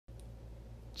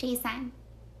Jason,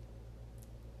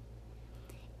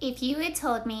 if you had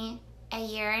told me a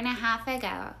year and a half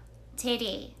ago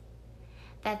today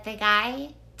that the guy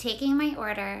taking my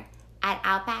order at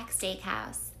Outback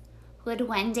Steakhouse would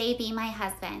one day be my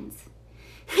husband,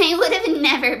 I would have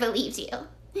never believed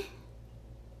you.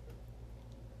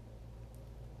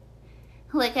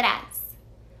 Look at us.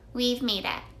 We've made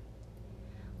it.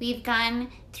 We've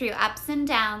gone through ups and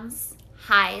downs,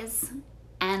 highs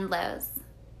and lows.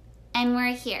 And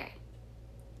we're here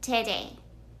today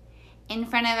in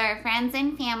front of our friends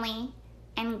and family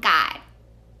and God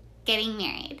getting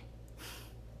married.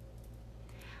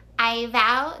 I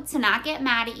vow to not get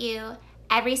mad at you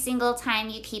every single time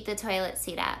you keep the toilet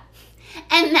seat up.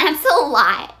 And that's a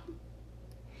lot.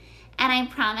 And I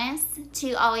promise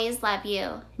to always love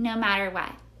you no matter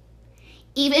what.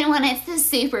 Even when it's the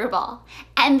Super Bowl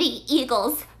and the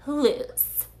Eagles lose.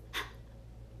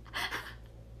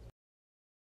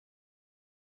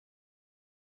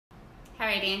 How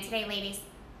are you doing today, ladies?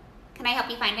 Can I help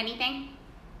you find anything?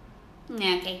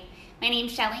 Okay. My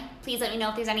name's Shelly. Please let me know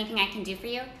if there's anything I can do for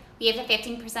you. We have a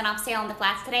 15% off sale on the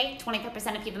flats today, 25%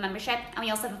 if you have a membership, and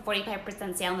we also have a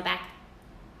 45% sale in the back.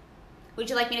 Would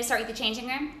you like me to start with the changing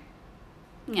room?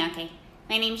 Okay.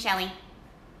 My name's Shelly.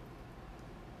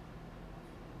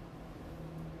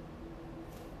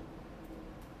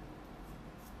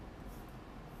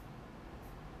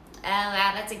 Oh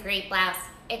wow, that's a great blouse.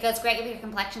 It goes great with your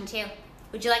complexion too.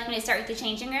 Would you like me to start with the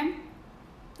changing room?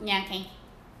 Okay.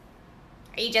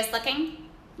 Are you just looking?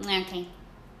 Okay.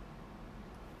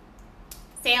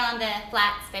 Sale on the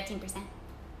flats, 15%.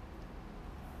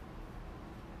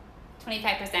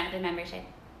 25% with the membership.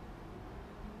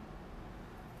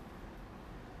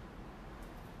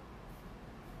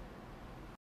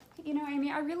 You know, Amy,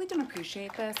 I really don't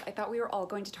appreciate this. I thought we were all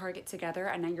going to Target together,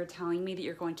 and now you're telling me that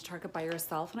you're going to Target by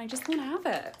yourself, and I just won't have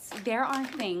it. There are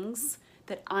things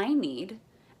that I need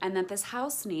and that this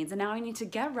house needs, and now I need to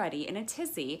get ready in a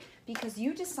tizzy because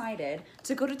you decided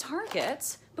to go to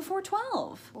Target before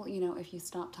 12. Well, you know, if you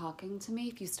stop talking to me,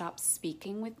 if you stop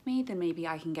speaking with me, then maybe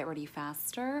I can get ready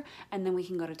faster, and then we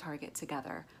can go to Target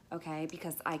together, okay?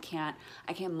 Because I can't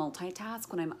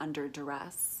multitask when I'm under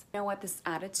duress. You know what, this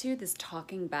attitude, this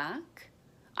talking back,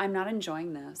 I'm not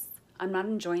enjoying this. I'm not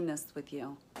enjoying this with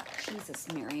you. Jesus,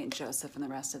 Mary and Joseph and the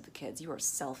rest of the kids, you are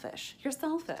selfish. You're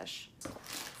selfish.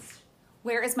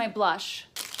 Where is my blush?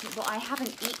 Well, I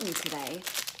haven't eaten today,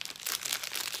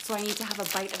 so I need to have a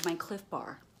bite of my Cliff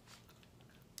Bar.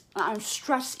 I'm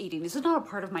stress eating. This is not a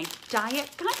part of my diet.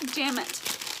 God damn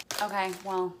it. Okay,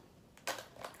 well,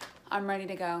 I'm ready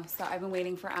to go. So I've been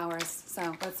waiting for hours.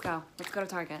 So let's go. Let's go to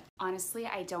Target. Honestly,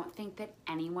 I don't think that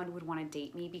anyone would want to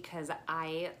date me because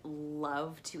I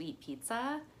love to eat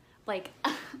pizza. Like,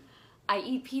 I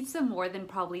eat pizza more than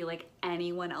probably like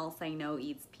anyone else I know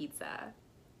eats pizza.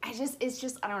 It's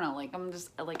just, I don't know,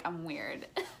 like, I'm weird.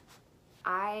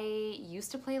 I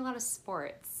used to play a lot of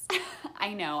sports.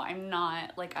 I know, I'm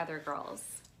not like other girls.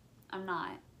 I'm not.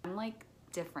 I'm like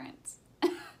different.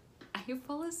 I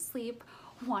fall asleep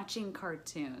watching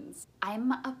cartoons.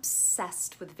 I'm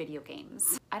obsessed with video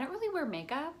games. I don't really wear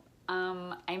makeup.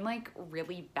 I'm like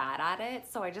really bad at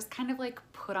it, so I just kind of like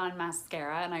put on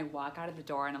mascara and I walk out of the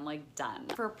door and I'm like done.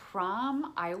 For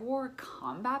prom, I wore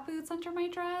combat boots under my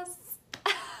dress.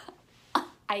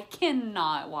 I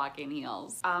cannot walk in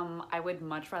heels. I would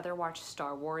much rather watch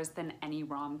Star Wars than any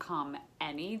rom-com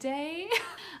any day.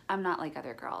 I'm not like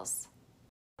other girls.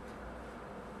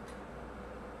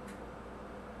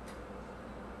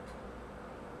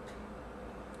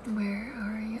 Where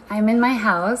are you? I'm in my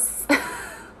house.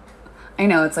 I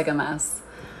know, it's like a mess.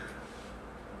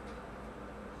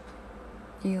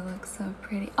 You look so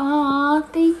pretty. Aw,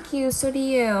 thank you. So do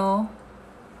you.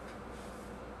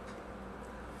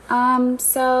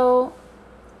 So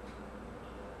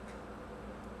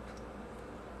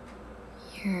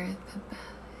you're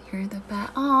the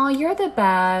best. Aw, you're the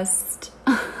best.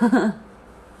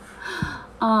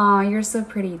 Aw, you're so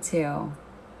pretty too.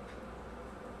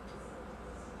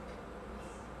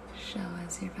 Show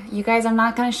us your butt. You guys, I'm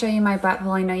not gonna show you my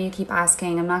butthole. I know you keep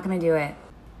asking. I'm not gonna do it.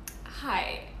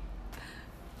 Hi.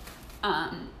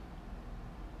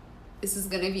 This is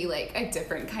gonna be like a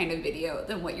different kind of video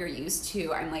than what you're used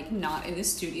to. I'm like not in the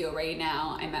studio right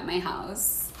now. I'm at my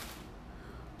house.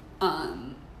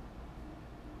 I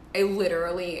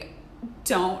literally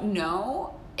don't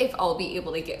know if I'll be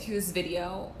able to get through this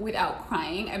video without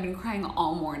crying. I've been crying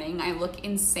all morning. I look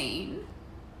insane.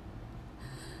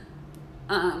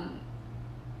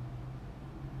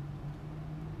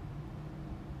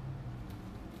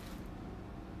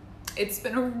 It's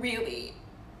been a really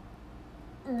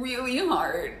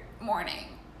hard morning.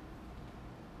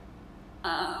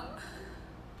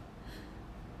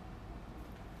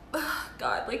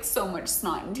 God, like so much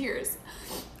snot and tears.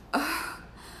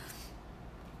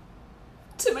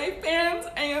 To my fans,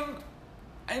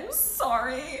 I'm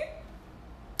sorry.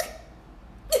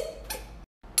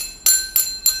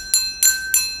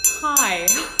 Hi.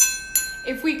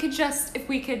 If we could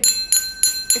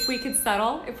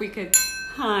settle,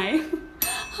 hi.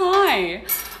 Hi.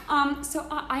 So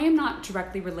I am not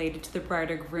directly related to the bride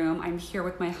or groom. I'm here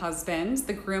with my husband.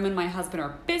 The groom and my husband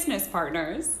are business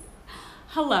partners.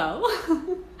 Hello.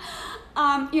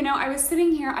 You know, I was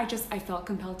sitting here, I felt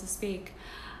compelled to speak.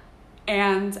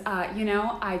 And, you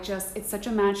know, it's such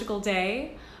a magical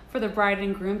day for the bride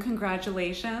and groom.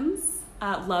 Congratulations.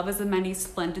 Love is a many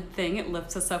splendid thing. It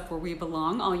lifts us up where we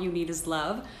belong. All you need is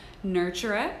love.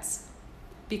 Nurture it,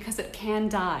 because it can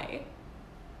die.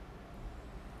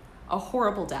 A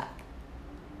horrible death.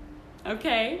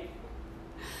 Okay?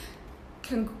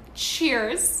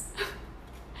 Cheers.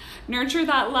 Nurture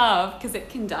that love, because it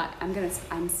can die.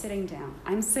 I'm sitting down.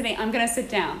 I'm gonna sit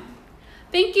down.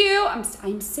 Thank you.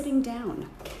 I'm sitting down.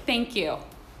 Thank you.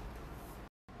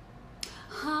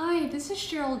 Hi, this is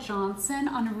Cheryl Johnson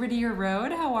on Whittier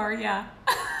Road. How are ya?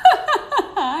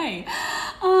 Hi.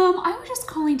 I was just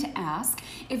calling to ask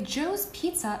if Joe's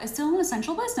Pizza is still an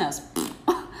essential business.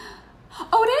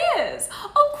 Oh, it is.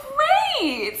 Oh,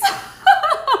 great.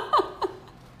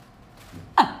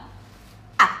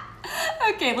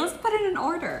 Okay, let's put it in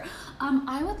order.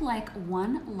 I would like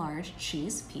 1 large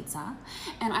cheese pizza,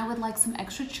 and I would like some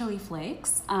extra chili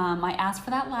flakes. I asked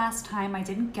for that last time. I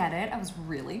didn't get it. I was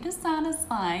really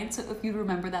dissatisfied. So if you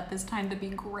remember that this time, that'd be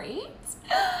great.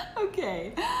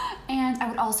 Okay. And I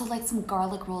would also like some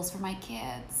garlic rolls for my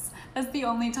kids. That's the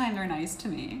only time they're nice to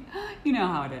me. You know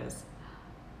how it is.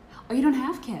 Oh, you don't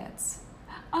have kids?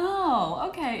 Oh,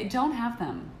 okay. Don't have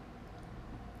them.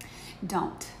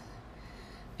 Don't.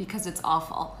 Because it's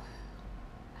awful.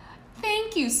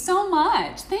 Thank you so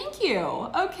much. Thank you.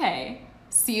 Okay.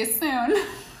 See you soon.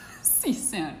 See you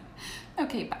soon.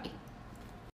 Okay, bye.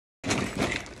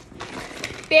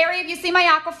 Barry, have you seen my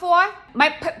Aquaphor?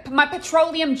 My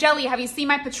petroleum jelly. Have you seen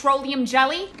my petroleum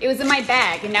jelly? It was in my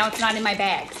bag, and now it's not in my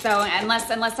bag. So unless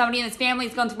somebody in this family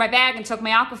has gone through my bag and took my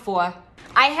Aquaphor.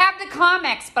 I have the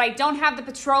Comex, but I don't have the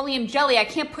petroleum jelly. I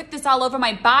can't put this all over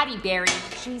my body, Barry.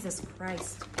 Jesus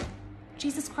Christ.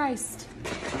 Jesus Christ.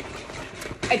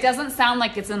 It doesn't sound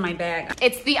like it's in my bag.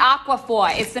 It's the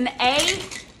Aquaphor. It's an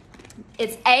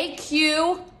it's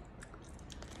AQUA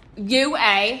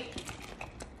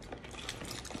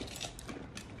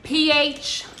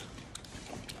pH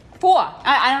 4.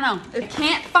 I don't know. It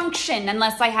can't function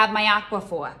unless I have my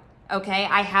Aquaphor. Okay?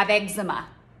 I have eczema.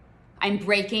 I'm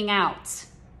breaking out.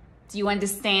 Do you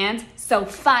understand? So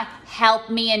help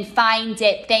me and find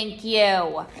it. Thank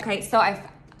you. Okay, so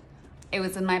it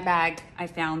was in my bag. I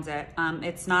found it.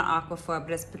 It's not Aquaphor,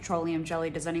 but it's petroleum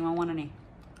jelly. Does anyone want any?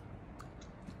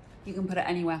 You can put it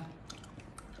anywhere.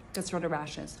 Gets rid of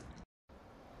rashes.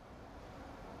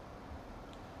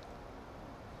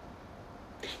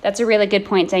 That's a really good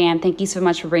point, Diane. Thank you so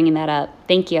much for bringing that up.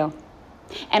 Thank you.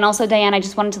 And also, Diane, I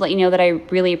just wanted to let you know that I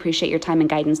really appreciate your time and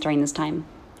guidance during this time.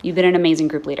 You've been an amazing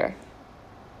group leader.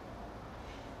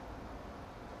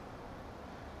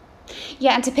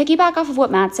 Yeah, and to piggyback off of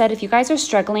what Matt said, if you guys are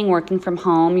struggling working from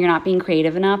home, you're not being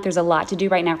creative enough, there's a lot to do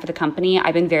right now for the company.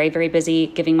 I've been very, very busy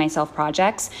giving myself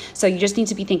projects. So you just need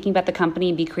to be thinking about the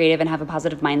company, be creative, and have a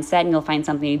positive mindset, and you'll find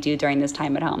something to do during this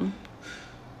time at home.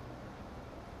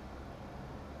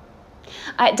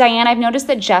 Diane, I've noticed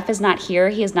that Jeff is not here.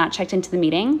 He has not checked into the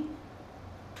meeting.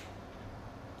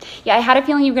 Yeah, I had a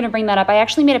feeling you were going to bring that up. I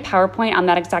actually made a PowerPoint on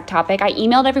that exact topic. I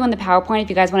emailed everyone the PowerPoint. If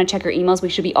you guys want to check your emails, we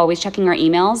should be always checking our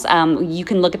emails. You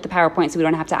can look at the PowerPoint so we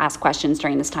don't have to ask questions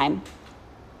during this time.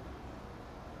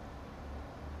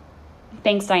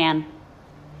 Thanks, Diane.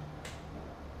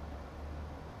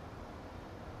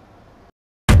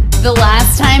 The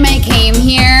last time I came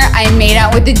here, I made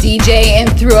out with the DJ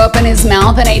and threw up in his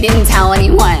mouth, and I didn't tell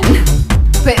anyone.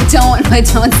 But don't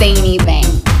say anything.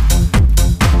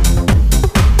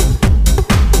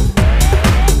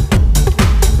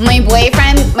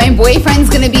 My boyfriend's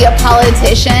gonna be a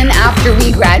politician after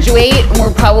we graduate, and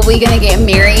we're probably gonna get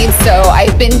married, so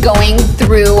I've been going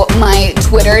through my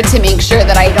Twitter to make sure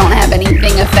that I don't have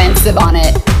anything offensive on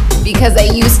it, because I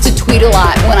used to tweet a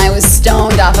lot when I was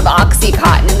stoned off of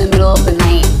Oxycontin in the middle of the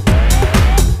night.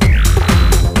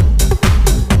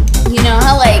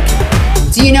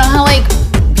 Do you know how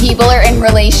people are in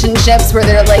relationships where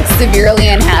they're like severely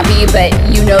unhappy, but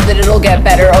you know that it'll get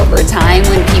better over time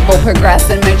when people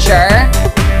progress and mature?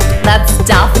 That's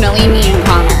definitely me and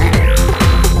Connor.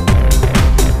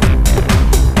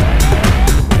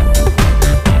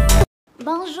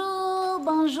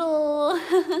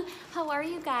 How are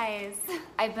you guys?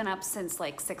 I've been up since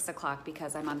like 6 o'clock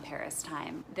because I'm on Paris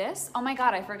time. This, oh my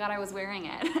God, I forgot I was wearing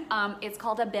it. It's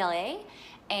called a bellet,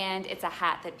 and it's a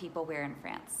hat that people wear in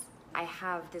France. I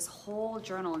have this whole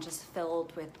journal just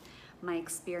filled with my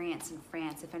experience in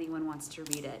France if anyone wants to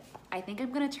read it. I think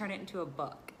I'm gonna turn it into a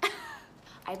book.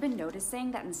 I've been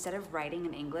noticing that instead of writing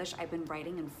in English, I've been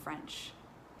writing in French.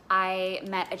 I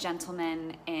met a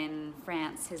gentleman in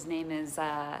France. His name is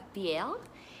Biel,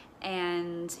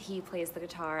 and he plays the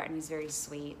guitar and he's very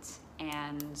sweet,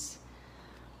 and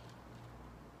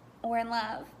we're in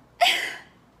love.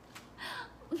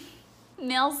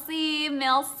 Merci,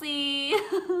 merci.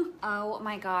 Oh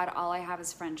my God, all I have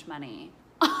is French money.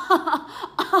 Can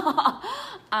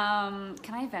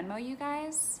I Venmo you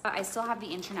guys? I still have the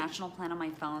international plan on my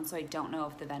phone, so I don't know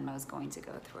if the Venmo is going to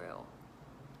go through.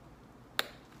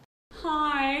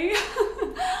 Hi.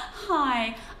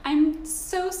 Hi. I'm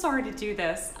so sorry to do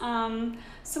this.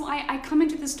 So I come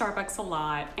into the Starbucks a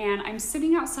lot, and I'm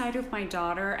sitting outside with my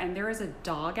daughter, and there is a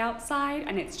dog outside,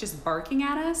 and it's just barking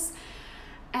at us,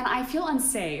 and I feel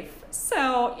unsafe.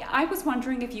 So I was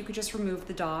wondering if you could just remove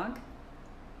the dog.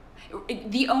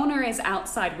 The owner is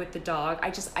outside with the dog.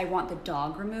 I want the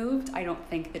dog removed. I don't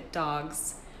think that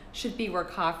dogs should be where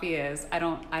coffee is. I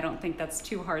don't think that's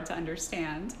too hard to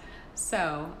understand.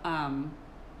 So,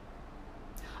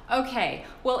 okay.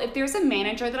 Well, if there's a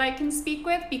manager that I can speak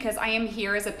with, because I am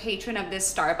here as a patron of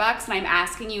this Starbucks and I'm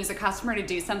asking you as a customer to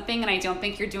do something, and I don't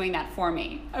think you're doing that for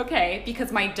me. Okay?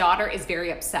 Because my daughter is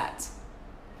very upset.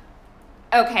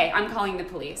 Okay, I'm calling the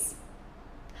police.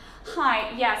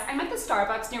 Hi, yes, I'm at the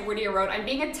Starbucks near Whittier Road. I'm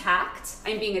being attacked.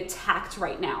 I'm being attacked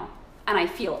right now. And I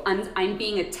feel I'm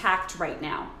being attacked right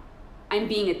now. I'm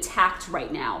being attacked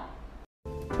right now.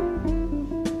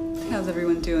 How's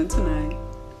everyone doing tonight?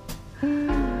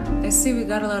 I see we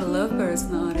got a lot of lovebirds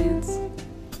in the audience.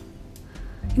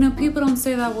 You know, people don't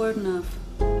say that word enough.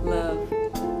 Love.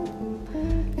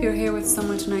 If you're here with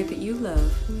someone tonight that you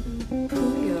love,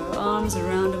 put your arms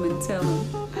around them and tell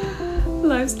them,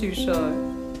 life's too short.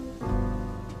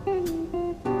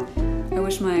 I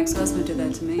wish my ex-husband did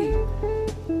that to me.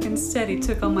 Instead, he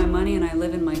took all my money and I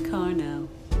live in my car now.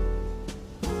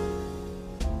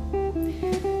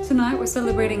 Tonight, we're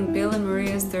celebrating Bill and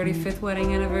Maria's 35th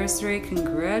wedding anniversary.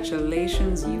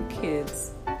 Congratulations, you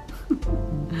kids.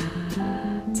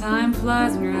 Time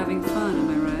flies when you're having fun, am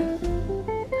I right?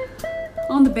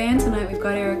 On the band tonight, we've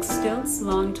got Eric Stiltz,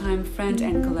 longtime friend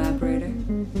and collaborator.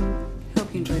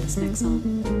 Hope you enjoy this next song.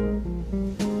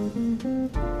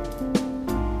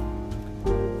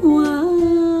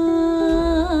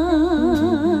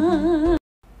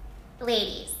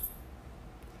 Ladies,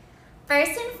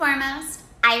 first and foremost,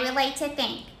 I would like to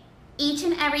thank each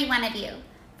and every one of you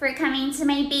for coming to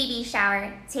my baby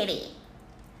shower today.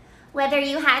 Whether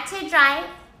you had to drive,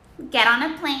 get on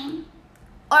a plane,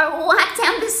 or walk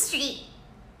down the street,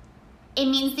 it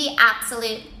means the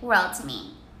absolute world to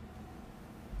me.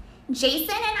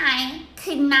 Jason and I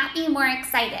could not be more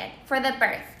excited for the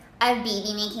birth of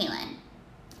baby Caitlen.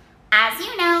 As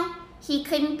you know, he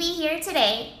couldn't be here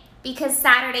today because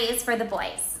Saturday is for the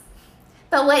boys.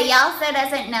 But what he also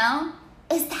doesn't know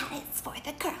is that it's for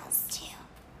the girls too.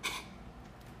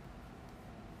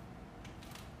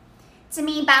 To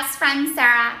me, best friend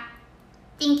Sarah,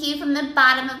 thank you from the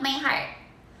bottom of my heart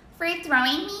for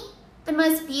throwing me the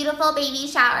most beautiful baby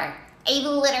shower I've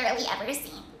literally ever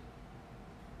seen.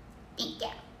 Thank you.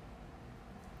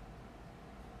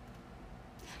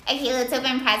 Okay, let's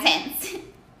open presents.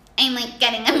 I'm like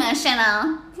getting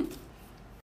emotional.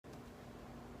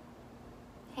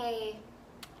 Hey.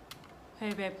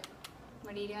 Hey, babe.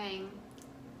 What are you doing?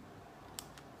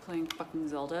 Playing fucking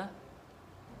Zelda.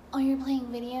 Oh, you're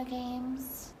playing video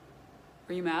games?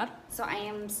 Are you mad? So I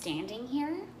am standing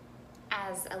here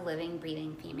as a living,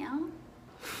 breathing female.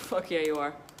 Fuck yeah, you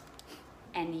are.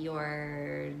 And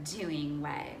you're doing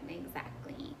what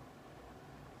exactly?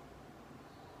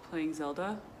 Playing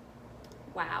Zelda.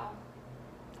 Wow.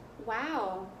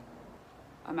 Wow.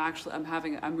 I'm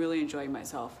really enjoying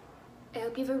myself. I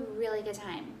hope you have a really good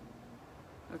time.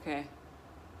 Okay.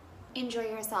 Enjoy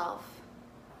yourself.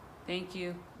 Thank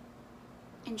you.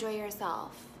 Enjoy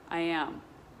yourself. I am.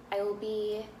 I will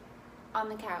be on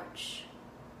the couch,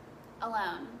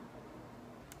 alone,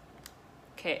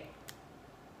 Okay.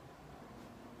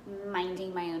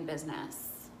 minding my own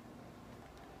business.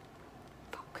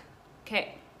 Fuck.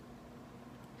 Okay.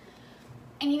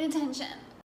 I need attention.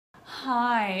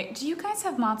 Hi, do you guys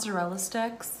have mozzarella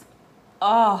sticks?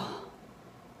 Oh,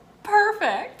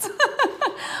 perfect.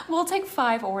 We'll take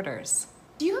 5 orders.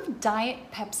 Do you have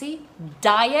Diet Pepsi?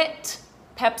 Diet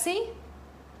Pepsi?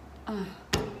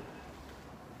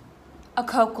 A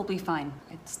Coke will be fine.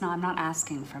 I'm not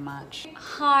asking for much.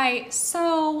 Hi,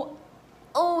 so,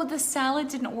 oh, the salad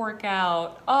didn't work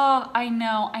out. Oh, I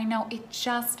know.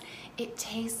 It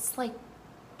tastes like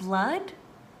blood?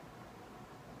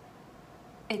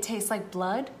 It tastes like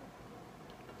blood?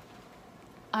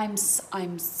 I'm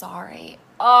sorry.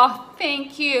 Oh,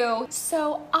 thank you.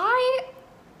 So I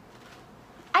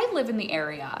live in the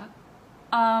area.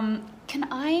 Can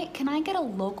I get a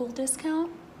local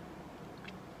discount?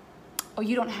 Oh,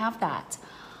 you don't have that.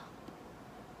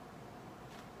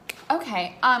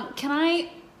 Okay, can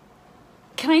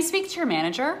I speak to your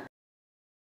manager?